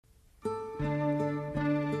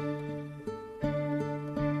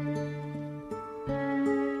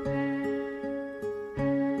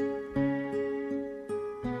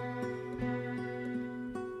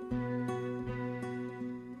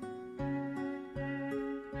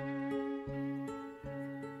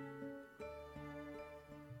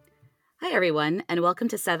Hi, everyone, and welcome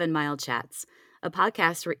to 7 Mile Chats, a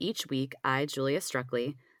podcast where each week I, Julia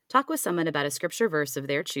Struckley, talk with someone about a scripture verse of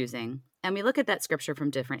their choosing, and we look at that scripture from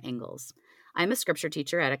different angles. I'm a scripture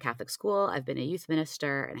teacher at a Catholic school, I've been a youth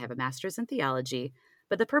minister, and have a master's in theology,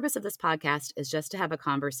 but the purpose of this podcast is just to have a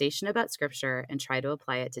conversation about scripture and try to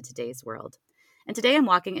apply it to today's world. And today I'm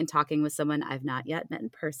walking and talking with someone I've not yet met in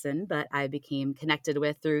person, but I became connected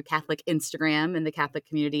with through Catholic Instagram and the Catholic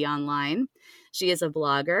community online. She is a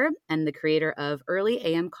blogger and the creator of Early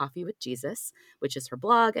AM Coffee with Jesus, which is her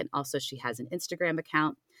blog, and also she has an Instagram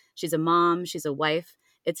account. She's a mom, she's a wife.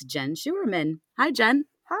 It's Jen Schuerman. Hi, Jen.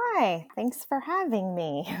 Hi, thanks for having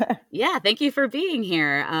me. Yeah, thank you for being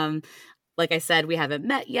here. Like I said, we haven't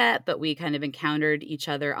met yet, but we kind of encountered each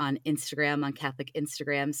other on Instagram, on Catholic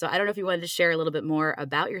Instagram. So I don't know if you wanted to share a little bit more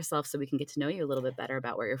about yourself so we can get to know you a little bit better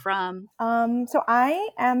about where you're from. So I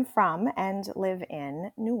am from and live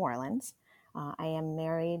in New Orleans. I am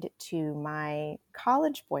married to my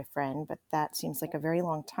college boyfriend, but that seems like a very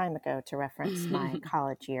long time ago to reference my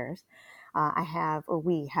college years.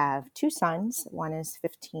 We have two sons. One is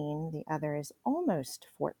 15, the other is almost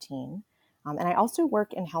 14. And I also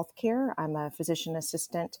work in healthcare. I'm a physician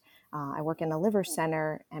assistant. I work in a liver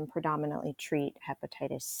center and predominantly treat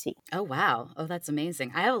hepatitis C. Oh, wow. Oh, that's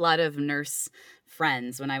amazing. I have a lot of nurse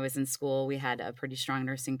friends. When I was in school, we had a pretty strong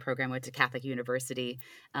nursing program, went to Catholic University.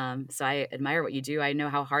 So I admire what you do. I know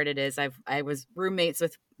how hard it is. I was roommates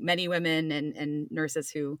with many women and nurses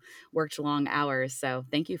who worked long hours. So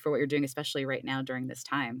thank you for what you're doing, especially right now during this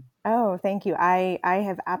time. Oh, thank you. I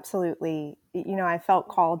have absolutely, I felt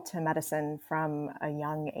called to medicine from a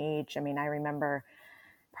young age. I mean, I remember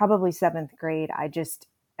probably seventh grade.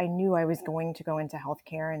 I knew I was going to go into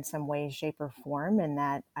healthcare in some way, shape, or form, and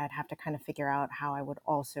that I'd have to kind of figure out how I would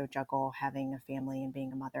also juggle having a family and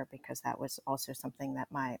being a mother, because that was also something that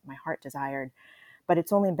my heart desired. But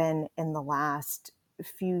it's only been in the last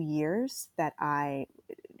few years that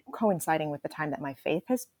coinciding with the time that my faith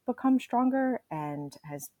has become stronger and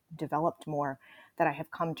has developed more, that I have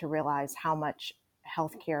come to realize how much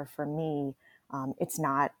healthcare for me, it's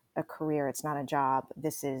not a career, it's not a job.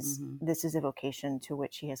 This is a vocation to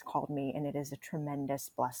which He has called me, and it is a tremendous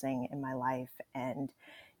blessing in my life. And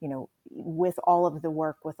with all of the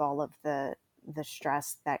work, with all of the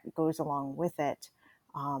stress that goes along with it,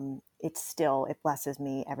 it blesses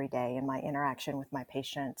me every day in my interaction with my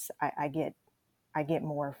patients. I get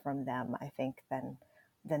more from them, I think, than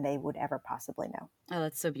they would ever possibly know. Oh,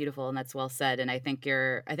 that's so beautiful, and that's well said. And I think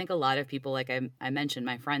a lot of people, like I mentioned,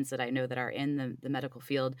 my friends that I know that are in the medical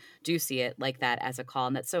field do see it like that as a call.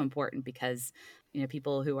 And that's so important because,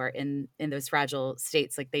 people who are in those fragile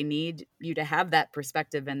states, like they need you to have that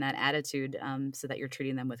perspective and that attitude, so that you're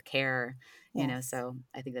treating them with care, Yes. so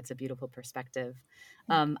I think that's a beautiful perspective.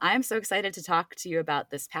 I am so excited to talk to you about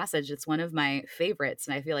this passage. It's one of my favorites.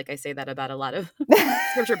 And I feel like I say that about a lot of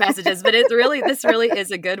scripture passages, but this really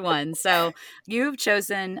is a good one. So you've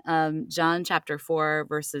chosen John chapter 4,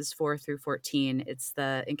 verses 4 through 14. It's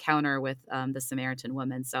the encounter with the Samaritan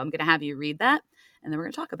woman. So I'm going to have you read that, and then we're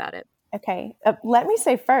going to talk about it. Okay. Let me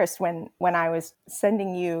say first, when I was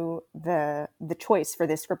sending you the choice for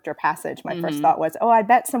this scripture passage, my first thought was, oh, I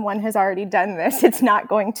bet someone has already done this. It's not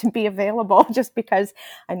going to be available, just because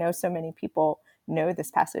I know so many people know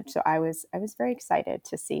this passage. So I was very excited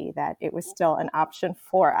to see that it was still an option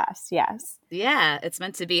for us. Yes. Yeah, it's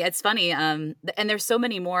meant to be. It's funny. And there's so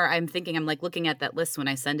many more. I'm like looking at that list when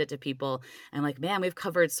I send it to people. I'm like, man, we've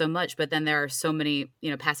covered so much. But then there are so many,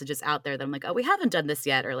 passages out there that I'm like, oh, we haven't done this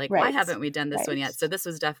yet. Or like, why Right. haven't we done this one Right. yet? So this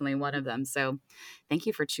was definitely one of them. So thank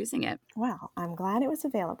you for choosing it. Well, I'm glad it was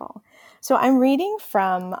available. So I'm reading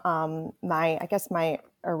from my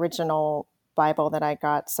original Bible that I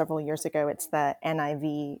got several years ago. It's the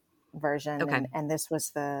NIV version. Okay. And this was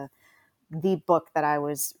the book that I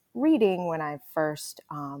was reading when I first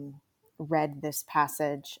read this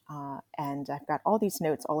passage. And I've got all these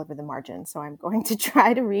notes all over the margin. So I'm going to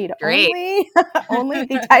try to read Great. only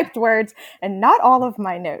the typed words and not all of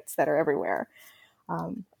my notes that are everywhere.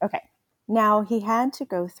 Okay. Now he had to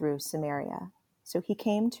go through Samaria. So he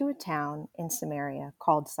came to a town in Samaria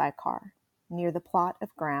called Sychar, near the plot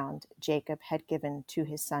of ground Jacob had given to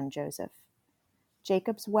his son Joseph.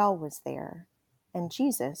 Jacob's well was there, and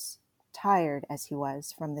Jesus, tired as he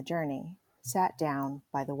was from the journey, sat down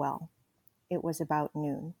by the well. It was about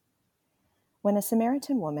noon. When a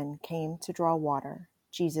Samaritan woman came to draw water,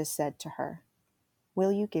 Jesus said to her,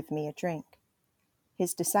 "Will you give me a drink?"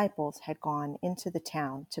 His disciples had gone into the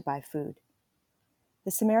town to buy food.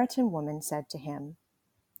 The Samaritan woman said to him,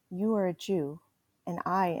 "You are a Jew, and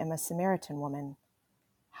I am a Samaritan woman.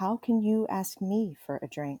 How can you ask me for a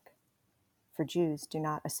drink?" for Jews do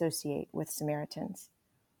not associate with Samaritans."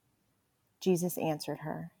 Jesus answered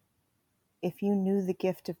her, "If you knew the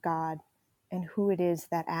gift of God and who it is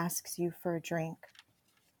that asks you for a drink,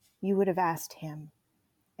 you would have asked him,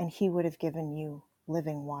 and he would have given you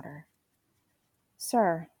living water."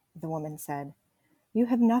 "Sir," the woman said, "you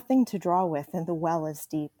have nothing to draw with, and the well is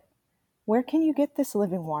deep. Where can you get this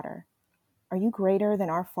living water? Are you greater than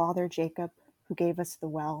our father Jacob, who gave us the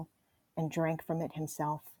well and drank from it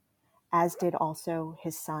himself, as did also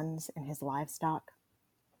his sons and his livestock?"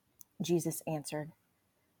 Jesus answered,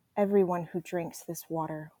 "Everyone who drinks this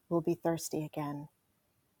water will be thirsty again,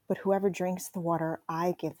 but whoever drinks the water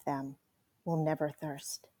I give them will never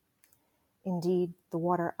thirst. Indeed, the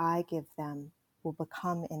water I give them will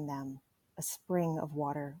become in them a spring of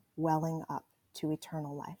water welling up to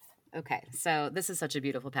eternal life." Okay, so this is such a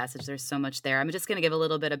beautiful passage. There's so much there. I'm just going to give a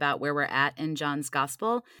little bit about where we're at in John's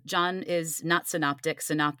gospel. John is not synoptic.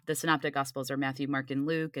 The synoptic gospels are Matthew, Mark, and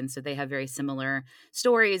Luke, and so they have very similar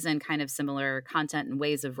stories and kind of similar content and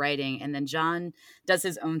ways of writing. And then John does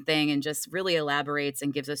his own thing and just really elaborates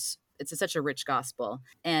and gives us such a rich gospel.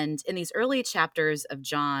 And in these early chapters of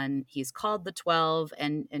John, he's called the 12,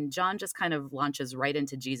 and John just kind of launches right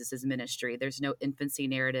into Jesus's ministry. There's no infancy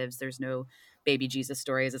narratives. There's no baby Jesus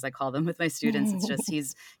stories, as I call them with my students. It's just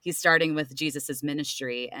he's starting with Jesus's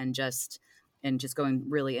ministry and just going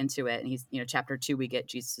really into it. And he's, chapter 2, we get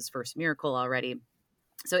Jesus's first miracle already.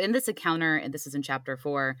 So in this encounter, and this is in chapter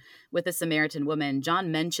 4, with the Samaritan woman,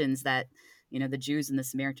 John mentions that, the Jews and the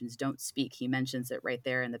Samaritans don't speak. He mentions it right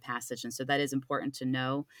there in the passage. And so that is important to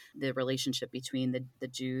know, the relationship between the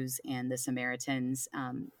Jews and the Samaritans.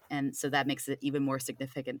 And so that makes it even more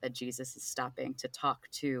significant that Jesus is stopping to talk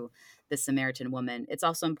to the Samaritan woman. It's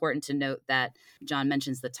also important to note that John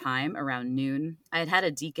mentions the time around noon. I had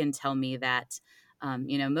a deacon tell me that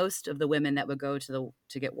most of the women that would go to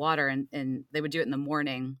get water, and they would do it in the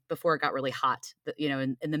morning before it got really hot.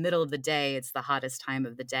 In the middle of the day, it's the hottest time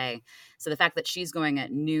of the day. So the fact that she's going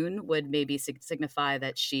at noon would maybe signify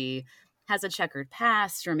that she has a checkered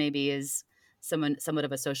past, or maybe is somewhat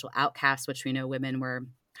of a social outcast, which we know women were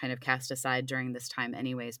kind of cast aside during this time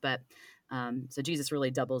anyways. But so Jesus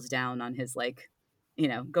really doubles down on his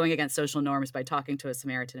going against social norms by talking to a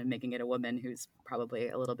Samaritan and making it a woman who's probably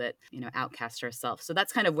a little bit, outcast herself. So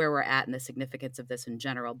that's kind of where we're at in the significance of this in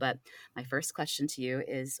general. But my first question to you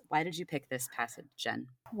is, why did you pick this passage, Jen?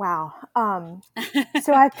 Wow.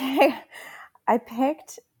 So I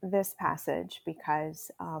picked this passage because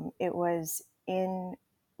it was in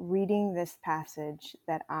reading this passage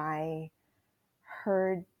that I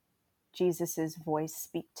heard Jesus's voice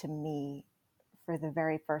speak to me for the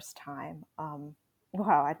very first time.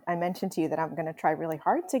 Wow, I mentioned to you that I'm going to try really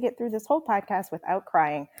hard to get through this whole podcast without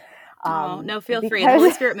crying. No, feel free. The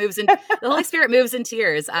Holy Spirit moves in. The Holy Spirit moves in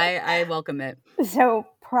tears. I welcome it. So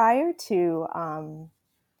prior to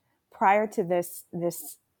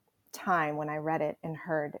this time when I read it and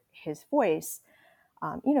heard his voice,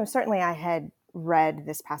 certainly I had read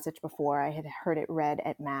this passage before. I had heard it read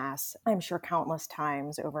at Mass, I'm sure countless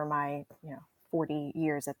times over my 40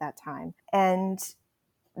 years at that time. And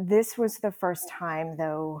this was the first time,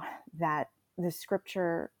 though, that the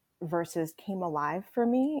scripture verses came alive for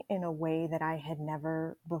me in a way that I had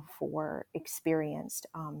never before experienced.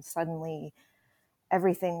 Suddenly,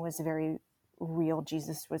 everything was very real.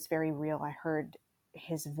 Jesus was very real. I heard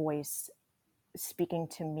his voice speaking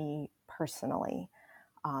to me personally.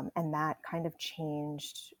 And that kind of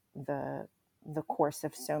changed the course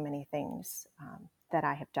of so many things that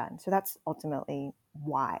I have done. So that's ultimately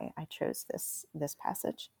why I chose this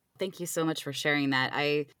passage. Thank you so much for sharing that.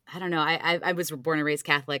 I don't know. I was born and raised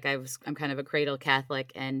Catholic. I'm kind of a cradle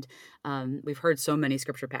Catholic, and we've heard so many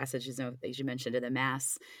scripture passages, as you mentioned, in the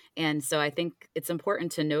Mass. And so I think it's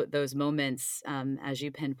important to note those moments, as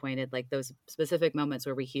you pinpointed, like those specific moments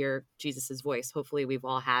where we hear Jesus's voice. Hopefully, we've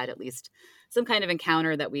all had at least some kind of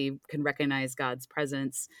encounter that we can recognize God's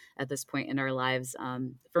presence at this point in our lives.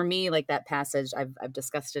 For me, like that passage, I've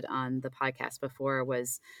discussed it on the podcast before,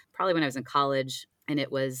 was probably when I was in college. And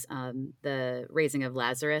it was the raising of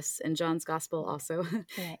Lazarus in John's gospel also,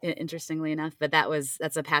 Yeah. Interestingly enough. But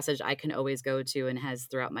that's a passage I can always go to and has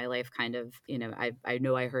throughout my life kind of, I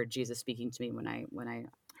know I heard Jesus speaking to me when I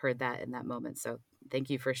heard that in that moment. So thank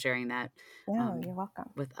you for sharing that. No, you're welcome.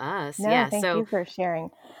 With us. No, yeah. Thank you for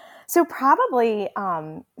sharing. So probably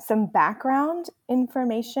some background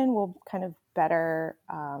information will kind of better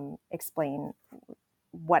explain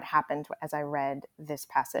what happened as I read this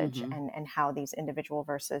passage and how these individual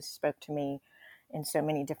verses spoke to me in so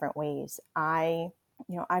many different ways. I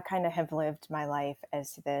kind of have lived my life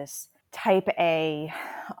as this type A,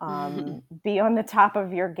 be on the top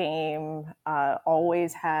of your game,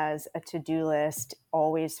 always has a to-do list,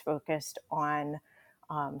 always focused on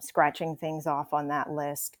scratching things off on that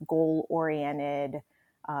list, goal-oriented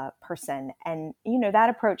person. And, that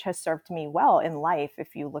approach has served me well in life.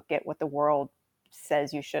 If you look at what the world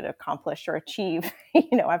says you should accomplish or achieve,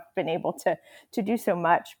 I've been able to do so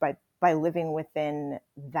much by living within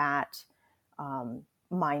that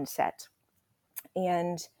mindset.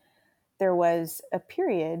 And there was a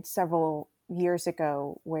period several years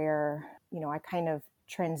ago where, I kind of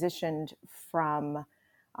transitioned from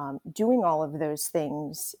doing all of those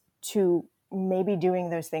things to maybe doing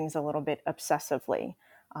those things a little bit obsessively.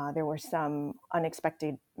 There were some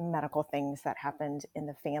unexpected medical things that happened in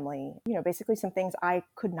the family, basically some things I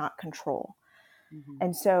could not control. Mm-hmm.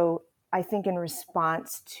 And so I think in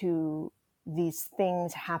response to these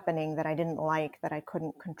things happening that I didn't like, that I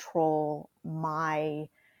couldn't control, my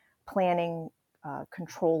planning,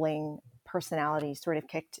 controlling personality sort of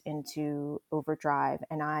kicked into overdrive,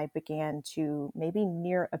 and I began to maybe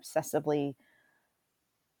near obsessively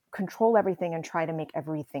control everything and try to make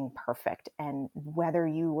everything perfect. And whether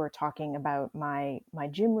you were talking about my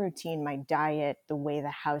gym routine, my diet, the way the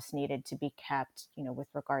house needed to be kept, with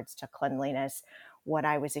regards to cleanliness, what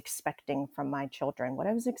I was expecting from my children, what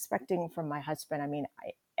I was expecting from my husband. I mean,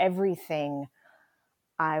 everything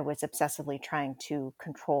I was obsessively trying to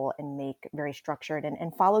control and make very structured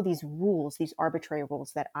and follow these rules, these arbitrary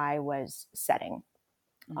rules that I was setting.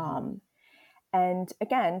 Mm-hmm. And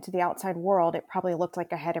again, to the outside world, it probably looked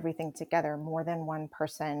like I had everything together. More than one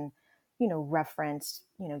person, referenced,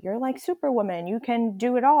 you're like Superwoman, you can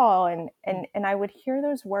do it all. And I would hear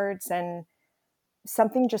those words and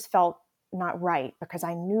something just felt not right, because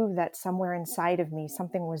I knew that somewhere inside of me,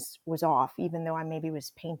 something was off, even though I maybe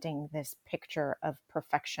was painting this picture of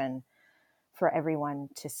perfection for everyone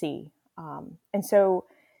to see. And so,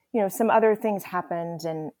 some other things happened,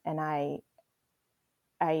 and I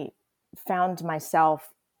found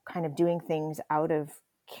myself kind of doing things out of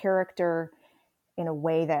character in a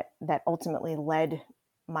way that ultimately led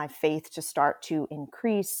my faith to start to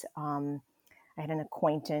increase. I had an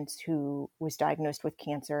acquaintance who was diagnosed with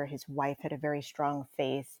cancer. His wife had a very strong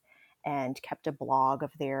faith and kept a blog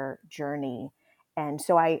of their journey. And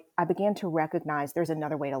so I began to recognize there's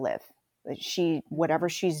another way to live. Whatever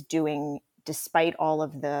she's doing, despite all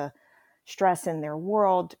of the stress in their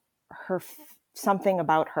world, something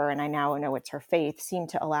about her, and I now know it's her faith, seemed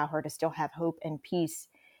to allow her to still have hope and peace.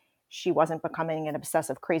 She wasn't becoming an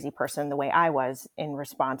obsessive, crazy person the way I was in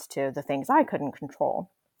response to the things I couldn't control.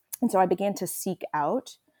 And so I began to seek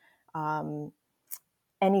out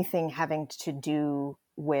anything having to do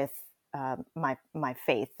with my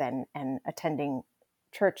faith and attending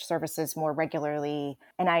church services more regularly.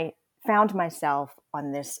 And I found myself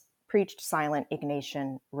on this Preached Silent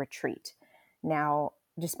Ignatian retreat. Now,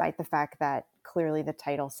 despite the fact that clearly the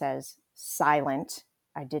title says silent,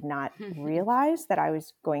 I did not realize that I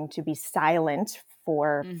was going to be silent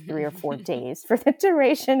for 3 or 4 days for the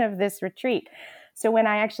duration of this retreat. So when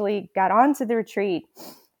I actually got onto the retreat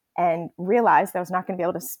and realized I was not going to be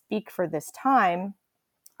able to speak for this time,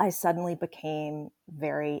 I suddenly became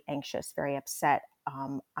very anxious, very upset.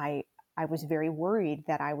 I was very worried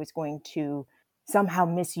that I was going to somehow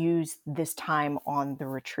misuse this time on the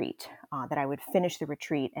retreat, that I would finish the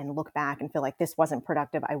retreat and look back and feel like this wasn't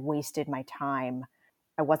productive. I wasted my time.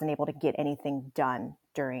 I wasn't able to get anything done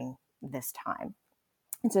during this time.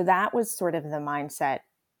 And so that was sort of the mindset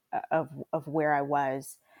of where I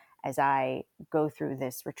was as I go through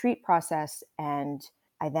this retreat process. And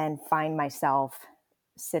I then find myself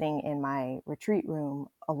sitting in my retreat room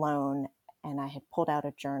alone, and I had pulled out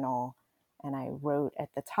a journal and I wrote at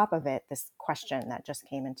the top of it this question that just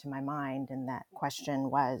came into my mind. And that question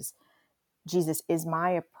was, Jesus, is my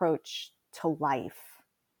approach to life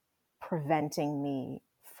preventing me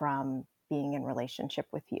from being in relationship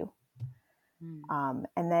with you?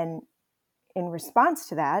 And then in response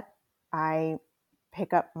to that, I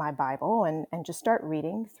pick up my Bible and just start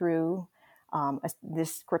reading through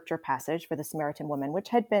this scripture passage for the Samaritan woman, which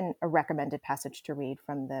had been a recommended passage to read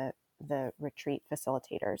from the retreat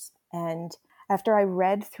facilitators. And after I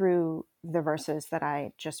read through the verses that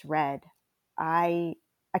I just read, I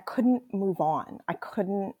couldn't move on. I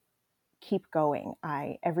couldn't keep going.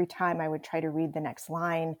 Every time I would try to read the next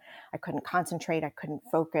line, I couldn't concentrate. I couldn't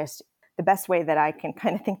focus. The best way that I can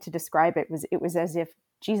kind of think to describe it was as if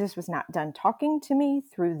Jesus was not done talking to me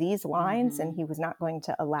through these lines, and he was not going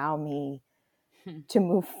to allow me to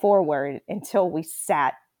move forward until we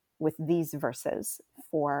sat with these verses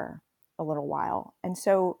for a little while. And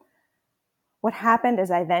so what happened is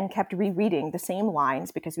I then kept rereading the same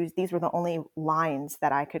lines because these were the only lines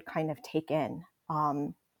that I could kind of take in,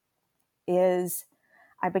 is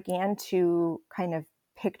I began to kind of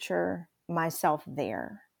picture myself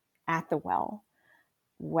there at the well,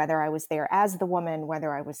 whether I was there as the woman,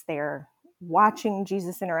 whether I was there watching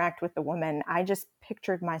Jesus interact with the woman. I just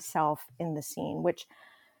pictured myself in the scene, which,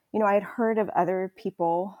 I had heard of other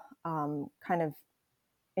people kind of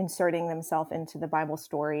inserting themselves into the Bible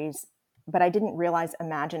stories, but I didn't realize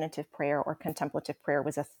imaginative prayer or contemplative prayer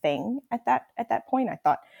was a thing at that point. I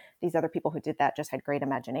thought these other people who did that just had great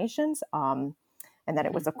imaginations, and that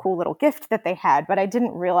it was a cool little gift that they had, but I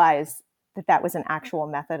didn't realize that that was an actual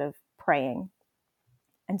method of praying.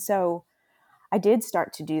 And so I did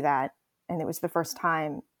start to do that, and it was the first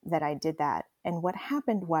time that I did that. And what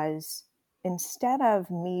happened was, instead of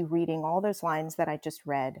me reading all those lines that I just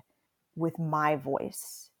read with my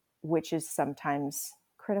voice, which is sometimes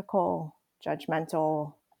critical,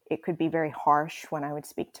 judgmental, it could be very harsh when I would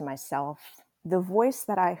speak to myself, the voice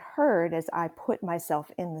that I heard as I put myself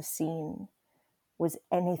in the scene was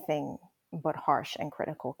anything but harsh and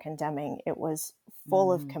critical, condemning. It was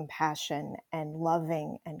full of compassion and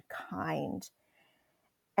loving and kind.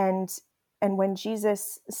 And when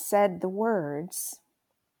Jesus said the words,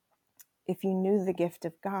 if you knew the gift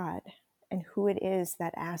of God and who it is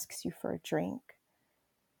that asks you for a drink,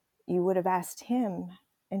 you would have asked him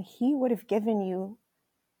and he would have given you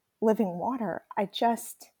living water.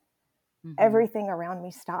 Everything around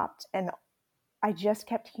me stopped. And I just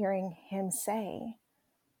kept hearing him say,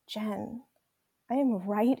 Jen, I am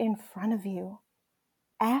right in front of you.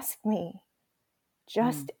 Ask me.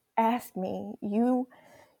 Just ask me. You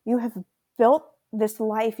have built this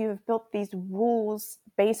life. You have built these rules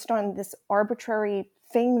based on this arbitrary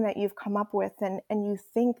thing that you've come up with. And you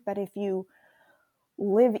think that if you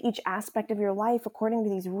live each aspect of your life according to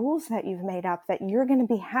these rules that you've made up, that you're going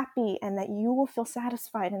to be happy and that you will feel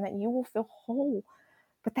satisfied and that you will feel whole.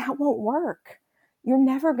 But that won't work. You're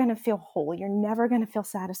never going to feel whole. You're never going to feel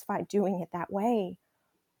satisfied doing it that way.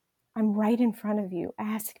 I'm right in front of you.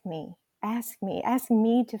 Ask me. Ask me. Ask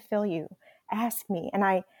me to fill you. Ask me. And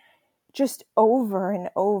I just over and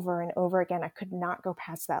over and over again, I could not go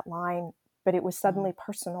past that line, but it was suddenly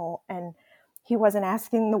personal. And he wasn't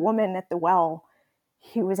asking the woman at the well.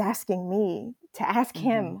 He was asking me to ask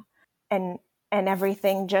him. And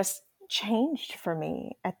everything just changed for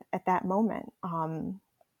me at that moment.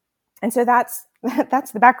 And so that's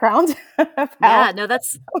the background of how. Yeah, no,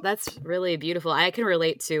 that's really beautiful. I can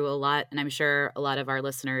relate to a lot, and I'm sure a lot of our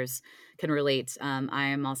listeners can relate. I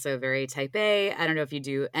am also very type A. I don't know if you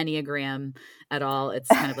do Enneagram at all. It's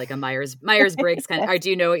kind of like a Myers-Briggs kind of. Yes. Do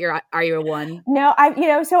you know what are you a one? No,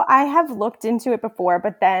 so I have looked into it before,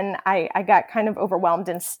 but then I got kind of overwhelmed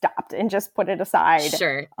and stopped and just put it aside.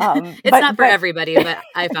 Sure. It's not for everybody, but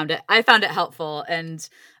I found it helpful. And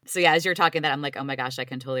so, yeah, as you're talking that, I'm like, oh my gosh, I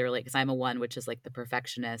can totally relate, because I'm a one, which is like the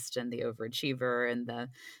perfectionist and the overachiever and the,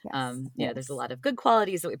 there's a lot of good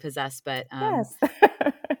qualities that we possess, but yes.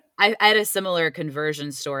 I had a similar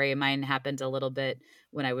conversion story. Mine happened a little bit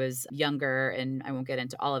when I was younger, and I won't get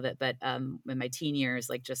into all of it, but in my teen years,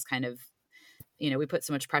 like just kind of, we put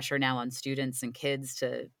so much pressure now on students and kids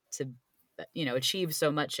to achieve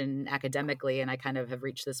so much in academically. And I kind of have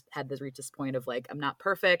reached this point of like, I'm not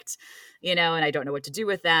perfect, and I don't know what to do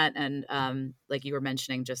with that. And like you were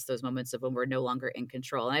mentioning, just those moments of when we're no longer in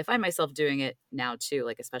control. And I find myself doing it now too,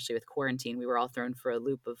 like, especially with quarantine, we were all thrown for a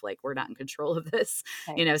loop of like, we're not in control of this,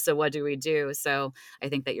 Right. so what do we do? So I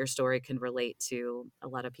think that your story can relate to a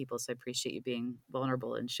lot of people. So I appreciate you being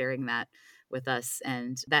vulnerable and sharing that with us.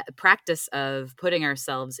 And that practice of putting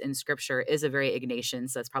ourselves in scripture is a very Ignatian.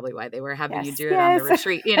 So that's probably why they were having you do it on the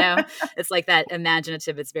retreat. It's like that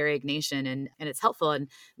imaginative, it's very Ignatian, and it's helpful. And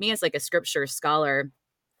me as like a scripture scholar,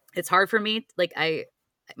 it's hard for me. Like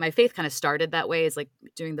my faith kind of started that way, is like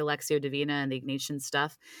doing the Lectio Divina and the Ignatian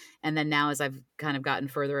stuff. And then now, as I've kind of gotten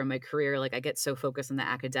further in my career, like I get so focused on the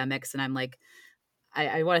academics, and I'm like,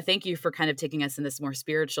 I want to thank you for kind of taking us in this more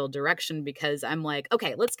spiritual direction, because I'm like,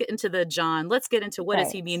 okay, let's get into the John. Let's get into what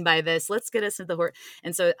does he mean by this? Let's get us into the horror.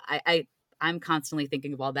 And so I'm constantly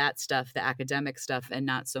thinking of all that stuff, the academic stuff, and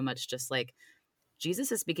not so much just like,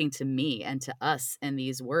 Jesus is speaking to me and to us in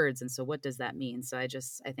these words. And so what does that mean? So I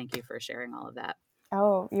thank you for sharing all of that.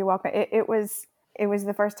 Oh, you're welcome. It was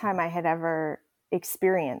the first time I had ever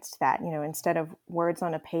experienced that, instead of words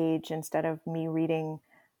on a page, instead of me reading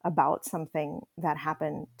about something that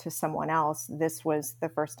happened to someone else, this was the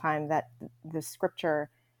first time that the scripture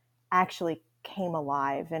actually came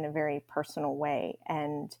alive in a very personal way.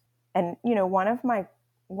 And one of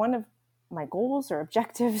my goals or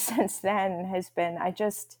objectives since then has been, I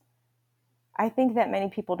just I think that many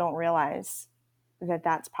people don't realize that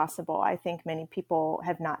that's possible. I think many people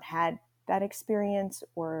have not had that experience,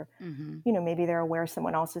 or, Mm-hmm. maybe they're aware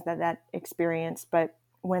someone else has had that experience, but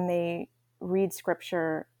when they read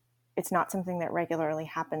scripture, it's not something that regularly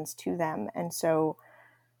happens to them. And so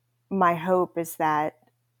my hope is that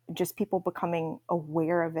just people becoming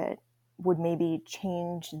aware of it would maybe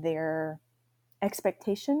change their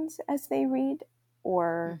expectations as they read,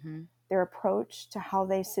 or Mm-hmm. their approach to how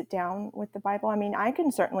they sit down with the Bible. I mean, I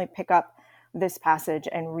can certainly pick up this passage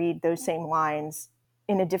and read those same lines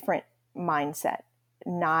in a different mindset,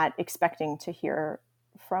 not expecting to hear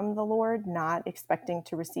from the Lord, not expecting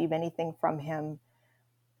to receive anything from him.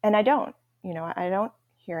 And I don't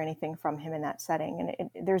hear anything from him in that setting. And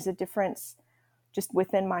there's a difference just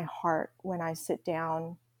within my heart when I sit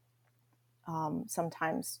down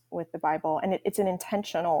sometimes with the Bible. And it's an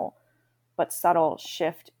intentional but subtle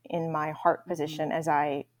shift in my heart Mm-hmm. position as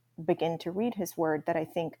I begin to read his word that I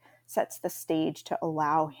think sets the stage to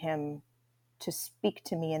allow him to speak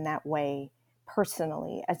to me in that way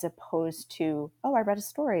personally, as opposed to, oh, I read a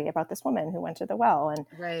story about this woman who went to the well and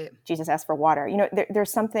Right. Jesus asked for water.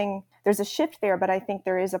 There's a shift there, but I think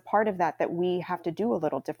there is a part of that we have to do a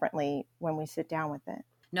little differently when we sit down with it.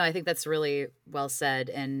 No, I think that's really well said,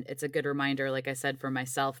 and it's a good reminder, like I said, for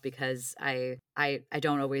myself, because I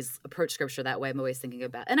don't always approach scripture that way. I'm always thinking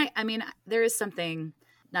about, and I mean, there is something,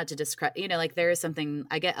 not to discredit, like there is something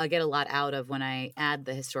I get a lot out of when I add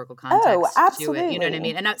the historical Oh, context to it. You know what I absolutely.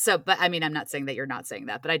 mean? And not so, but I mean, I'm not saying that you're not saying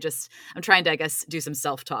that, but I'm trying to, I guess, do some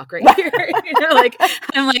self talk right here. Like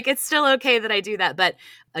I'm like, it's still okay that I do that, but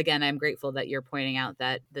again, I'm grateful that you're pointing out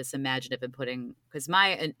that this imaginative and putting, because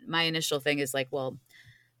my initial thing is like, well.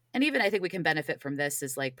 And even I think we can benefit from this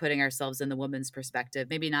is like putting ourselves in the woman's perspective,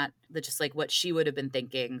 maybe not just like what she would have been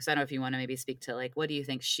thinking. So I don't know if you want to maybe speak to like, what do you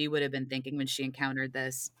think she would have been thinking when she encountered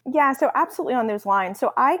this? Yeah, so absolutely on those lines.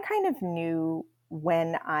 So I kind of knew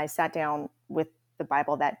when I sat down with the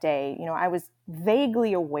Bible that day, I was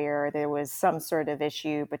vaguely aware there was some sort of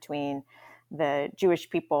issue between the Jewish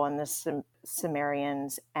people and the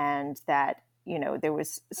Sumerians, and that, there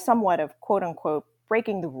was somewhat of quote unquote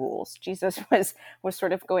breaking the rules. Jesus was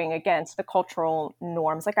sort of going against the cultural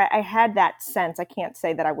norms. Like I had that sense. I can't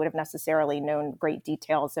say that I would have necessarily known great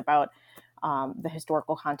details about the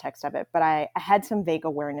historical context of it. But I had some vague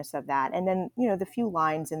awareness of that. And then, the few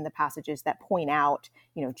lines in the passages that point out,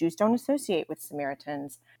 Jews don't associate with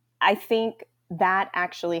Samaritans. I think that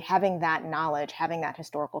actually having that knowledge, having that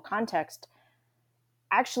historical context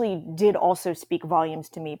actually did also speak volumes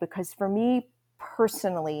to me, because for me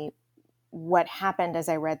personally, what happened as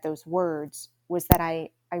I read those words was that I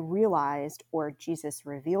realized, or Jesus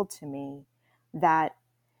revealed to me, that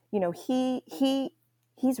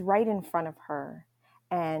he's right in front of her,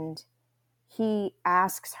 and he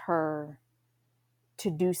asks her to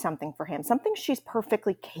do something for him, something she's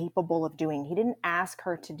perfectly capable of doing. He didn't ask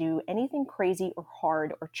her to do anything crazy or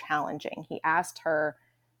hard or challenging. He asked her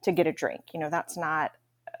to get a drink. That's not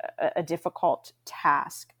a difficult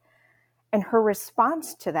task. And her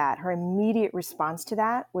response to that, her immediate response to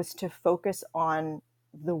that, was to focus on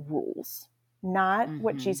the rules, not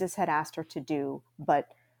what Mm-hmm. Jesus had asked her to do, but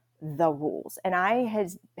the rules. And I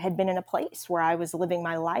had been in a place where I was living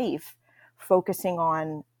my life focusing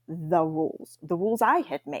on the rules I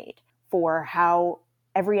had made for how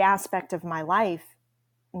every aspect of my life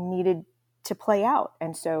needed to play out.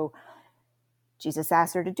 And so Jesus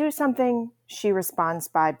asks her to do something. She responds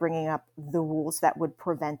by bringing up the rules that would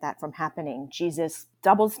prevent that from happening. Jesus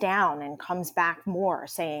doubles down and comes back more,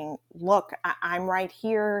 saying, look, I'm right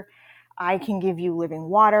here. I can give you living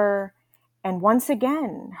water. And once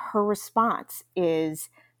again, her response is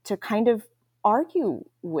to kind of argue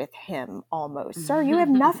with him almost. Sir, you have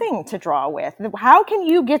nothing to draw with. How can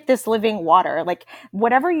you get this living water? Like,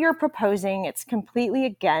 whatever you're proposing, it's completely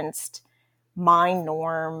against my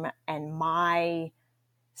norm and my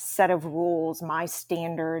set of rules, my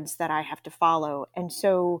standards that I have to follow. And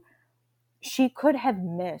so she could have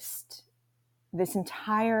missed this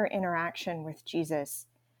entire interaction with Jesus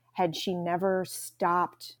had she never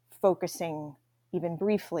stopped focusing, even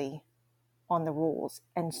briefly, on the rules.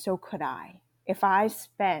 And so could I. If I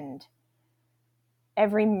spend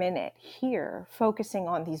every minute here focusing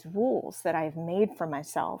on these rules that I've made for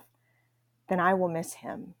myself, then I will miss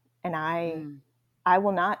him, and Mm. I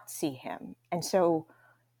will not see him. And so,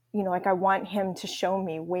 like, I want him to show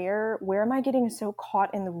me where am I getting so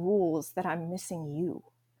caught in the rules that I'm missing you?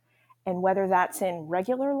 And whether that's in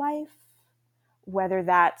regular life, whether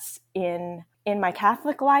that's in my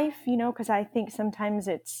Catholic life, because I think sometimes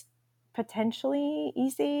it's potentially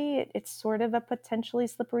easy. It's sort of a potentially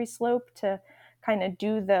slippery slope to kind of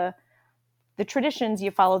do the the traditions,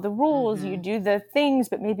 you follow the rules, you do the things,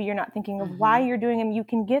 but maybe you're not thinking of why you're doing them. You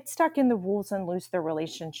can get stuck in the rules and lose the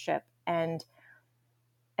relationship. And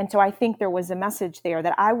so I think there was a message there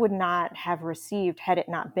that I would not have received had it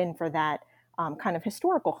not been for that kind of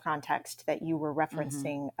historical context that you were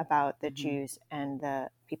referencing about the Jews and the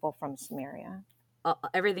people from Samaria.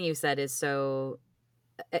 Everything you said is so,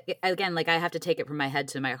 again, like I have to take it from my head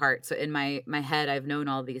to my heart. So in my head, I've known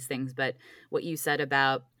all these things, but what you said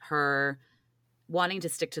about her wanting to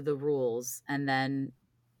stick to the rules and then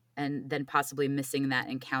possibly missing that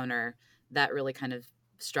encounter, that really kind of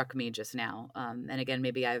struck me just now. And again,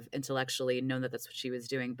 maybe I've intellectually known that that's what she was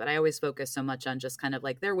doing, but I always focus so much on just kind of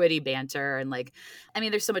like their witty banter. And like, I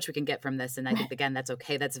mean, there's so much we can get from this. And I think, again, that's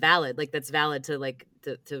okay. That's valid. Like, that's valid to like,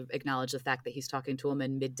 to acknowledge the fact that he's talking to a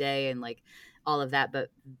woman midday and like all of that.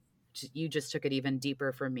 But you just took it even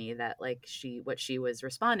deeper for me that like what she was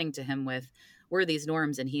responding to him with were these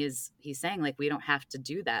norms. And he's saying like, we don't have to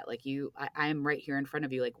do that. Like I'm right here in front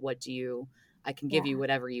of you. Like, I can give you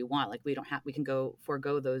whatever you want. Like we can go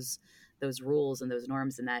forego those rules and those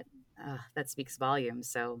norms, and that speaks volumes.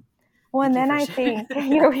 So, well, and then I think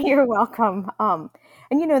you're welcome. And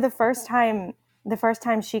the first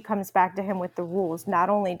time she comes back to him with the rules, not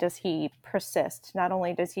only does he persist, not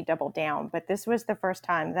only does he double down, but this was the first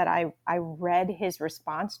time that I read his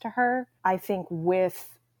response to her, I think,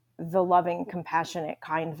 with the loving, compassionate,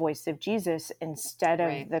 kind voice of Jesus instead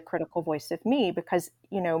of the critical voice of me, because,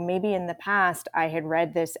 maybe in the past I had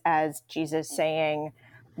read this as Jesus saying,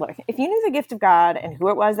 look, if you knew the gift of God and who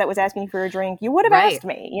it was that was asking you for a drink, you would have asked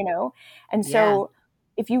me, And so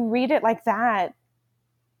if you read it like that,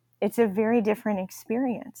 it's a very different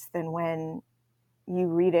experience than when you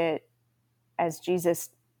read it as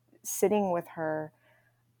Jesus sitting with her,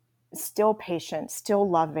 still patient, still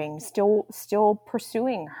loving, still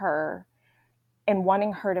pursuing her and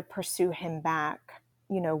wanting her to pursue him back,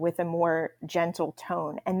 with a more gentle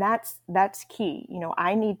tone. And that's key.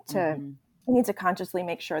 I need to consciously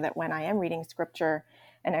make sure that when I am reading scripture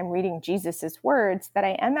and I'm reading Jesus's words, that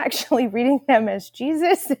I am actually reading them as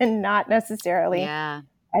Jesus and not necessarily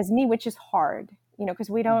as me, which is hard, because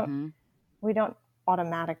we don't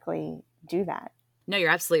automatically do that. No,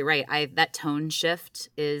 you're absolutely right. That tone shift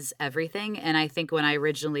is everything. And I think when I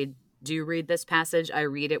originally do read this passage, I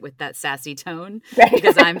read it with that sassy tone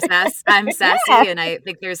because I'm sassy. And I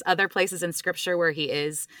think there's other places in scripture where he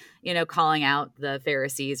is, calling out the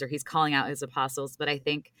Pharisees or he's calling out his apostles. But I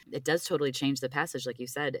think it does totally change the passage. Like you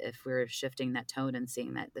said, if we're shifting that tone and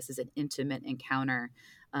seeing that this is an intimate encounter.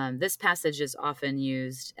 This passage is often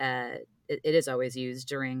used it is always used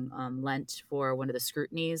during Lent for one of the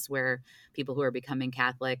scrutinies where people who are becoming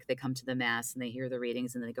Catholic, they come to the Mass and they hear the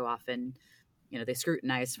readings and they go off and, they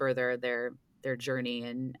scrutinize further their journey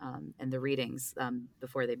and the readings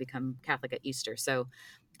before they become Catholic at Easter. So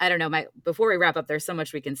I don't know, before we wrap up, there's so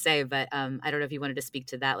much we can say, but I don't know if you wanted to speak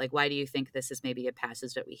to that. Like, why do you think this is maybe a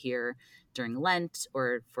passage that we hear during Lent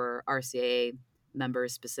or for RCIA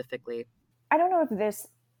members specifically? I don't know if this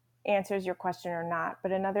answers your question or not,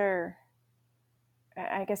 but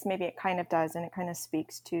I guess maybe it kind of does, and it kind of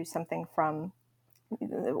speaks to something from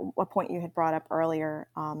a point you had brought up earlier,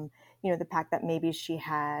 the fact that maybe she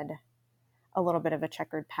had a little bit of a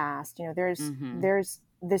checkered past. There's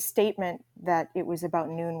this statement that it was about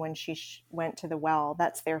noon when she went to the well.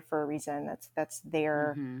 That's there for a reason. That's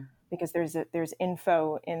there because there's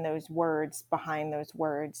info in those words, behind those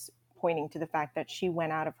words, pointing to the fact that she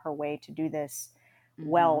went out of her way to do this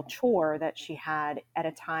well chore that she had at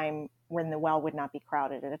a time when the well would not be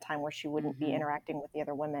crowded, at a time where she wouldn't be interacting with the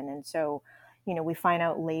other women. And so, we find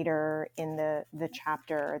out later in the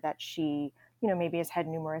chapter that she, maybe has had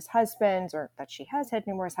numerous husbands, or that she has had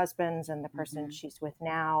numerous husbands, and the person she's with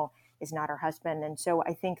now is not her husband. And so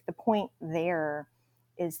I think the point there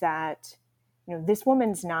is that, this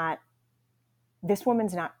woman's not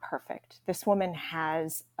perfect. This woman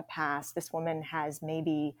has a past. This woman has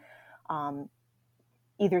maybe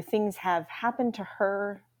either things have happened to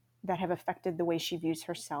her that have affected the way she views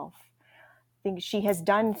herself. I think she has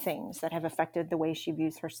done things that have affected the way she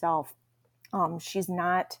views herself. She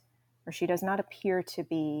does not appear to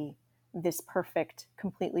be this perfect,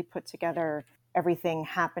 completely put together, everything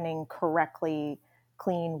happening correctly,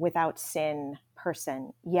 clean, without sin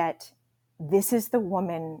person. Yet this is the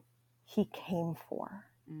woman he came for.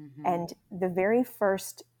 And the very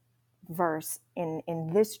first verse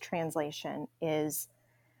in this translation is,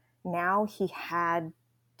 now he had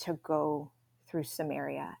to go through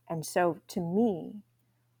Samaria. And so to me,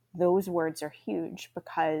 those words are huge,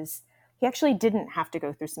 because he actually didn't have to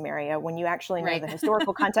go through Samaria. When you actually know the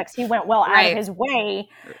historical context, he went out of his way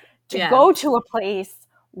to go to a place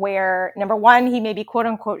where, number one, he maybe quote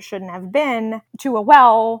unquote shouldn't have been, to a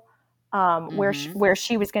well where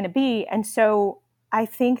she was going to be. And so I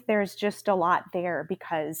think there's just a lot there,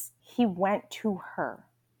 because he went to her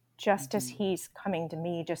just as he's coming to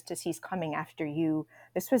me, just as he's coming after you.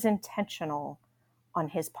 This was intentional on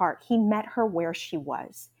his part. He met her where she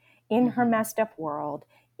was, in her messed up world,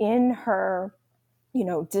 in her,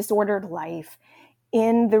 disordered life,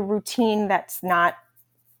 in the routine that's not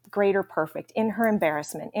great or perfect, in her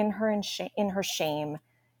embarrassment, in her shame.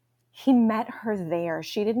 He met her there.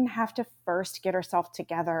 She didn't have to first get herself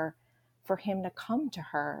together for him to come to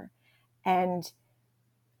her. And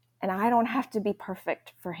I don't have to be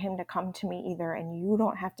perfect for him to come to me either. And you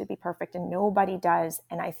don't have to be perfect, and nobody does.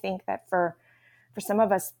 And I think that for some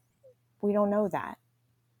of us, we don't know that.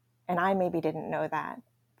 And I maybe didn't know that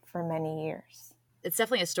for many years. It's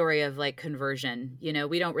definitely a story of like conversion.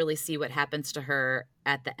 We don't really see what happens to her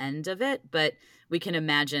at the end of it, but we can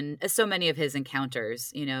imagine, as so many of his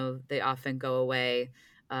encounters, they often go away.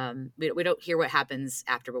 We don't hear what happens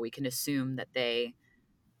after, but we can assume that they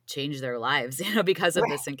change their lives, because of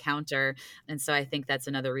this encounter. And so I think that's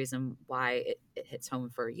another reason why it hits home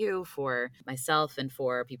for you, for myself, and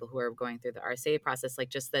for people who are going through the RSA process, like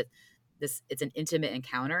just that it's an intimate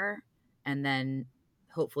encounter, and then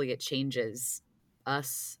hopefully it changes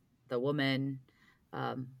us, the woman.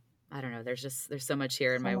 I don't know. There's so much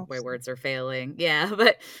here, and my words are failing. Yeah.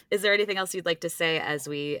 But is there anything else you'd like to say as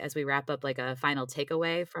we wrap up, like a final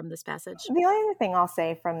takeaway from this passage? The only other thing I'll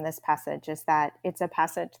say from this passage is that it's a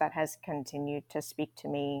passage that has continued to speak to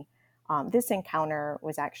me. This encounter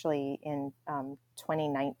was actually in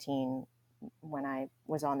 2019 when I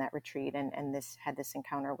was on that retreat, and had this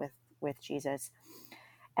encounter with Jesus.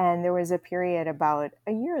 And there was a period about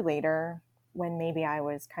a year later when maybe I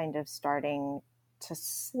was kind of starting to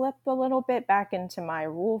slip a little bit back into my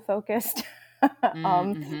rule-focused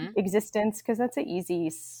existence, because that's an easy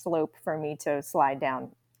slope for me to slide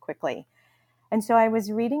down quickly. And so I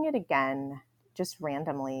was reading it again, just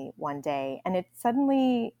randomly one day, and it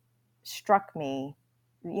suddenly struck me,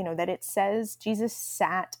 that it says Jesus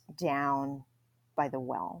sat down by the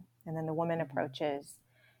well, and then the woman approaches,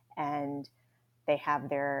 and they have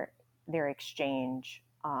their exchange.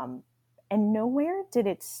 And nowhere did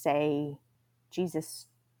it say Jesus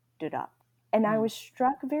stood up. And I was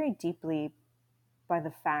struck very deeply by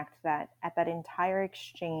the fact that at that entire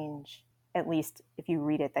exchange, at least if you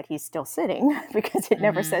read it, that he's still sitting, because it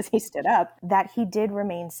never says he stood up, that he did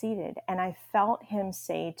remain seated. And I felt him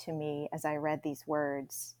say to me as I read these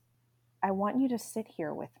words, I want you to sit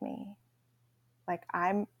here with me. Like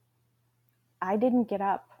I didn't get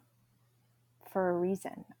up for a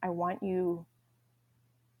reason. I want you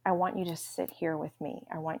to sit here with me.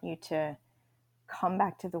 I want you to come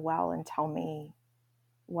back to the well and tell me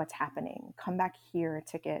what's happening. Come back here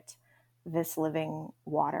to get this living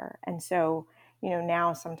water. And so,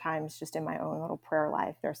 now sometimes just in my own little prayer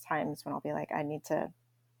life, there's times when I'll be like, I need to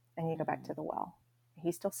go back to the well.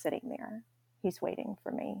 He's still sitting there. He's waiting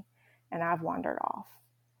for me. And I've wandered off.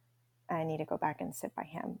 I need to go back and sit by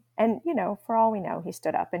him. And, for all we know, he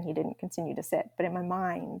stood up and he didn't continue to sit. But in my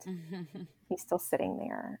mind, he's still sitting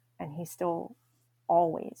there, and he's still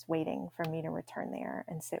always waiting for me to return there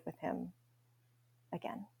and sit with him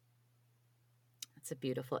again. It's a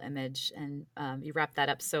beautiful image, and you wrapped that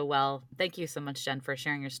up so well. Thank you so much, Jen, for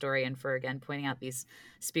sharing your story and for, again, pointing out these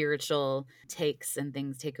spiritual takes and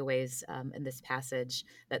takeaways in this passage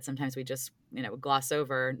that sometimes we just, gloss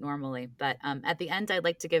over normally. But at the end, I'd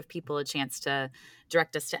like to give people a chance to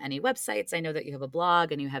direct us to any websites. I know that you have a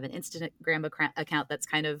blog and you have an Instagram account that's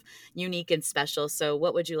kind of unique and special. So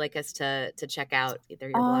what would you like us to check out, either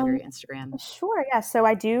your blog or your Instagram? Sure. Yeah. So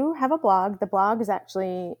I do have a blog. The blog is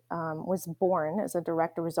actually was born as a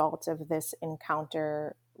direct result of this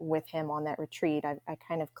encounter with him on that retreat. I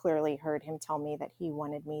kind of clearly heard him tell me that he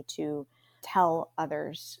wanted me to tell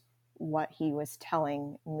others what he was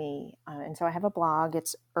telling me. And so I have a blog.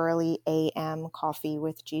 It's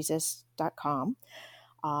earlyamcoffeewithjesus.com.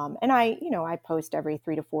 And I post every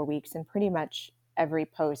 3 to 4 weeks, and pretty much every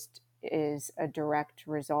post is a direct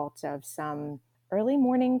result of some early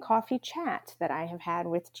morning coffee chat that I have had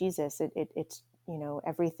with Jesus. It's,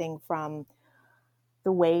 everything from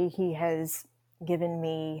the way he has given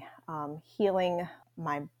me healing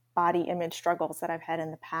my body image struggles that I've had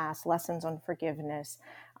in the past, lessons on forgiveness,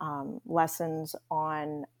 lessons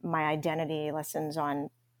on my identity, lessons on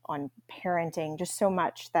parenting, just so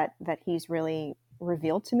much that he's really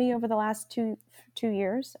revealed to me over the last two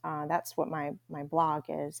years. That's what my blog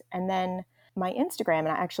is. And then my Instagram, and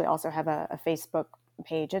I actually also have a Facebook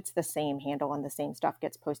page, it's the same handle and the same stuff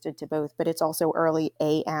gets posted to both, but it's also Early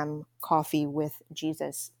AM Coffee with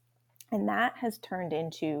Jesus. And that has turned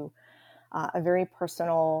into a very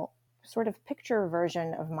personal sort of picture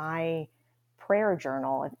version of my prayer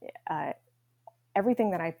journal.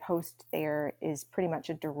 Everything that I post there is pretty much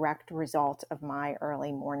a direct result of my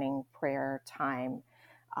early morning prayer time,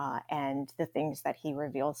 and the things that he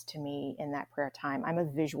reveals to me in that prayer time. I'm a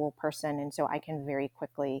visual person, and so I can very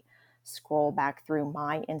quickly scroll back through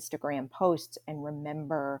my Instagram posts and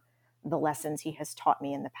remember the lessons he has taught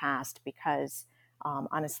me in the past, because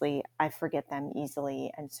honestly, I forget them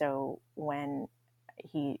easily. And so when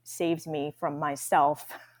he saves me from myself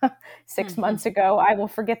 6 months ago, I will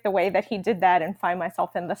forget the way that he did that and find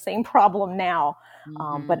myself in the same problem now.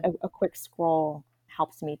 But a quick scroll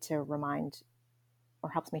helps me to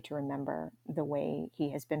remember the way he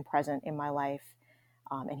has been present in my life.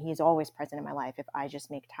 And he is always present in my life if I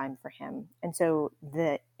just make time for him. And so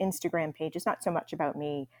the Instagram page is not so much about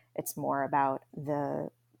me. It's more about the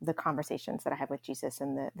conversations that I have with Jesus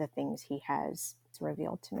and the things he has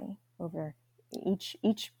revealed to me over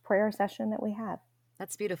each prayer session that we have.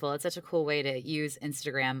 That's beautiful. It's such a cool way to use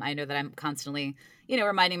Instagram. I know that I'm constantly,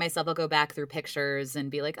 reminding myself. I'll go back through pictures and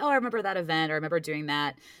be like, oh, I remember that event, or I remember doing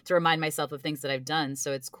that, to remind myself of things that I've done.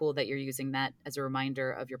 So it's cool that you're using that as a reminder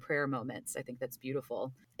of your prayer moments. I think that's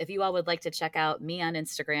beautiful. If you all would like to check out me on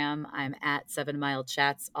Instagram, I'm at 7 Mile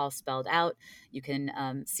Chats, all spelled out. You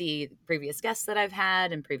can see previous guests that I've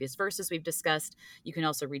had and previous verses we've discussed. You can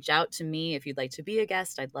also reach out to me if you'd like to be a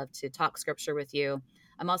guest. I'd love to talk scripture with you.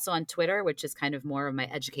 I'm also on Twitter, which is kind of more of my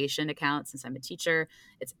education account since I'm a teacher.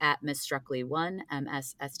 It's at Miss Struckley1,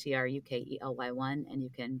 MSSTRUKELY1. And you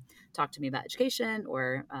can talk to me about education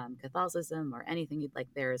or Catholicism or anything you'd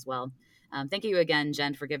like there as well. Thank you again,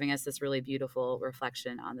 Jen, for giving us this really beautiful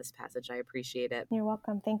reflection on this passage. I appreciate it. You're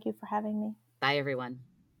welcome. Thank you for having me. Bye, everyone.